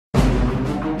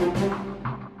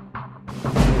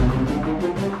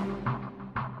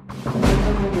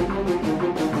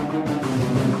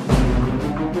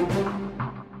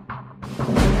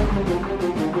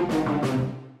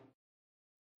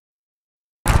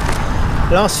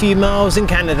Last few miles in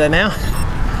Canada now.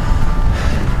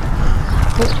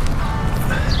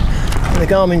 And the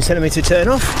Garmin's telling me to turn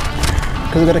off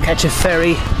because I've got to catch a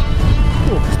ferry.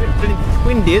 Oh, it's a bit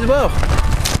windy as well.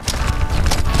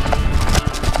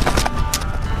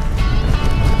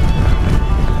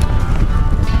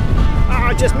 Oh,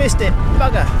 I just missed it.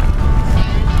 Bugger.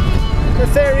 The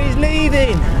ferry's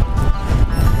leaving.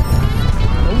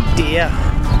 Oh dear.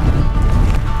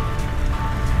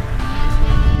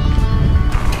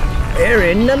 We're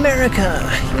in America!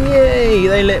 Yay!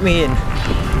 They let me in.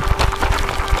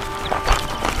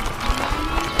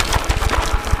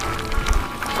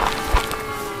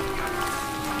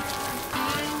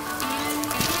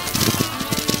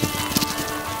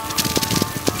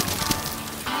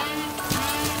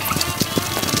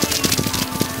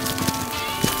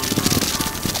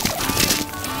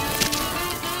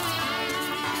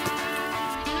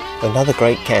 Another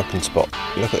great camping spot.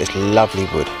 Look at this lovely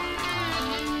wood.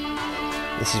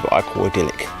 This is what I call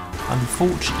idyllic.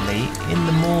 Unfortunately, in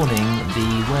the morning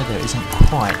the weather isn't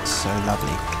quite so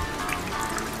lovely.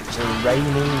 It's a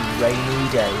rainy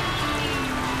day.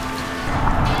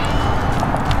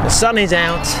 The sun is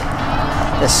out,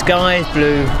 the sky is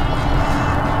blue.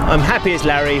 I'm happy as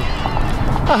Larry.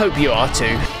 I hope you are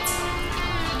too.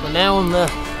 We're now on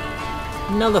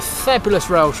another fabulous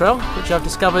rail trail, which I've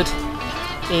discovered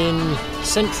in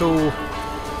central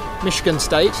Michigan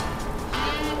state.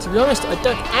 To be honest, I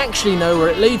don't actually know where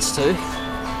it leads to,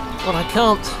 but I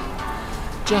can't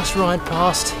just ride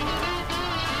past.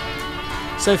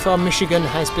 So far Michigan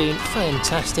has been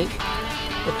fantastic.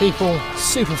 The people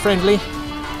super friendly,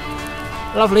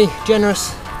 lovely,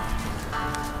 generous,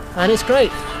 and it's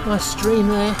great. Nice stream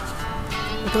there.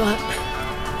 Look at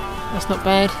that. That's not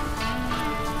bad.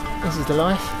 This is the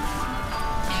life.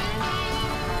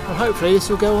 Well, hopefully this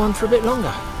will go on for a bit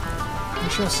longer. We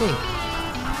shall see.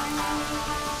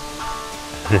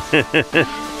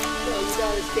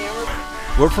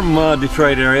 We're from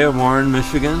Detroit area, Warren,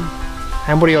 Michigan.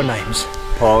 And what are your names?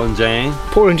 Paul and Jane.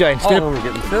 Paul and Jane. Oh, we're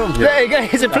getting filmed here. There you go.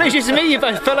 It's a pleasure to meet you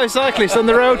both, fellow cyclists on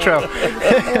the rail trail.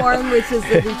 Warren, which is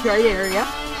the Detroit area.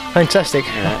 Fantastic.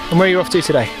 Yeah. And where are you off to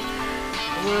today?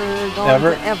 We're going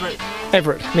Everett. to Everett.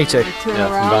 Everett. Me too. Turn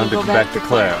Yeah, around from and down go back to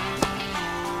Clare. Clare.